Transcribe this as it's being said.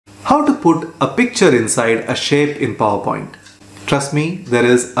How to put a picture inside a shape in PowerPoint. Trust me, there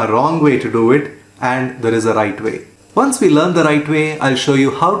is a wrong way to do it and there is a right way. Once we learn the right way, I'll show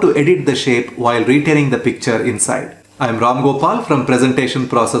you how to edit the shape while retaining the picture inside. I'm Ramgopal from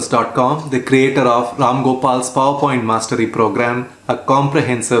presentationprocess.com, the creator of Ramgopal's PowerPoint Mastery Program, a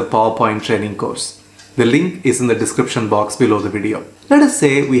comprehensive PowerPoint training course. The link is in the description box below the video. Let us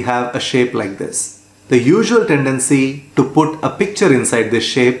say we have a shape like this. The usual tendency to put a picture inside this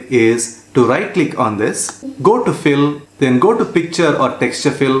shape is to right click on this, go to fill, then go to picture or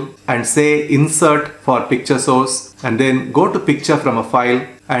texture fill and say insert for picture source, and then go to picture from a file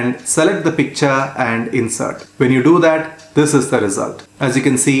and select the picture and insert. When you do that, this is the result. As you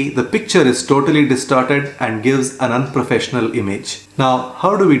can see, the picture is totally distorted and gives an unprofessional image. Now,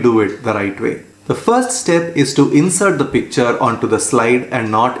 how do we do it the right way? The first step is to insert the picture onto the slide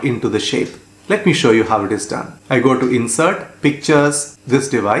and not into the shape. Let me show you how it is done. I go to Insert, Pictures, this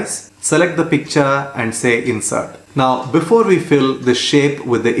device, select the picture and say Insert. Now, before we fill the shape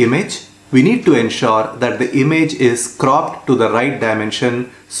with the image, we need to ensure that the image is cropped to the right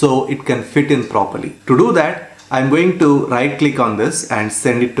dimension so it can fit in properly. To do that, I'm going to right click on this and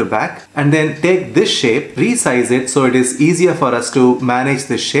send it to back, and then take this shape, resize it so it is easier for us to manage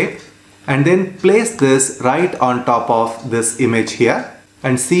this shape, and then place this right on top of this image here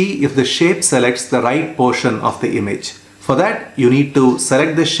and see if the shape selects the right portion of the image. For that, you need to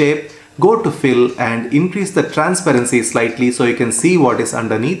select the shape, go to fill and increase the transparency slightly so you can see what is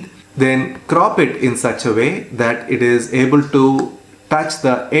underneath. Then crop it in such a way that it is able to touch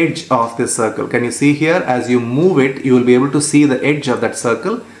the edge of this circle. Can you see here? As you move it, you will be able to see the edge of that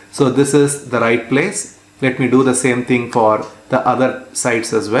circle. So this is the right place. Let me do the same thing for the other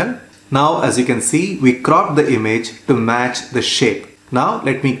sides as well. Now, as you can see, we cropped the image to match the shape. Now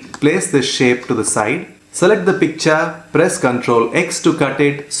let me place this shape to the side. Select the picture, press Ctrl X to cut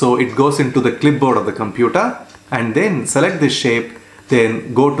it so it goes into the clipboard of the computer, and then select this shape,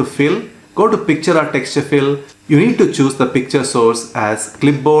 then go to fill, go to picture or texture fill. You need to choose the picture source as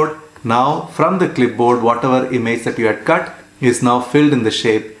clipboard. Now from the clipboard, whatever image that you had cut is now filled in the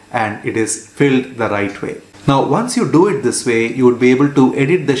shape and it is filled the right way. Now once you do it this way, you would be able to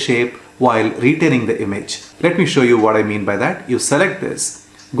edit the shape while retaining the image. Let me show you what I mean by that. You select this,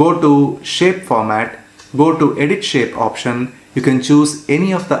 go to shape format, go to edit shape option. You can choose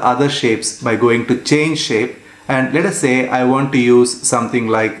any of the other shapes by going to change shape, and let us say I want to use something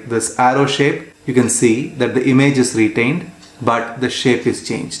like this arrow shape. You can see that the image is retained but the shape is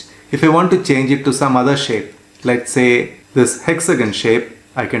changed. If I want to change it to some other shape, let's say this hexagon shape,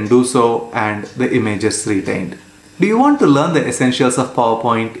 I can do so and the image is retained. Do you want to learn the essentials of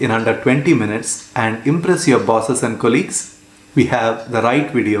PowerPoint in under 20 minutes and impress your bosses and colleagues? We have the right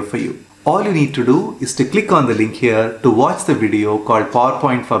video for you. All you need to do is to click on the link here to watch the video called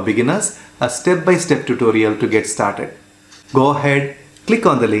PowerPoint for Beginners, a step-by-step tutorial to get started. Go ahead, click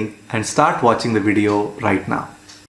on the link and start watching the video right now.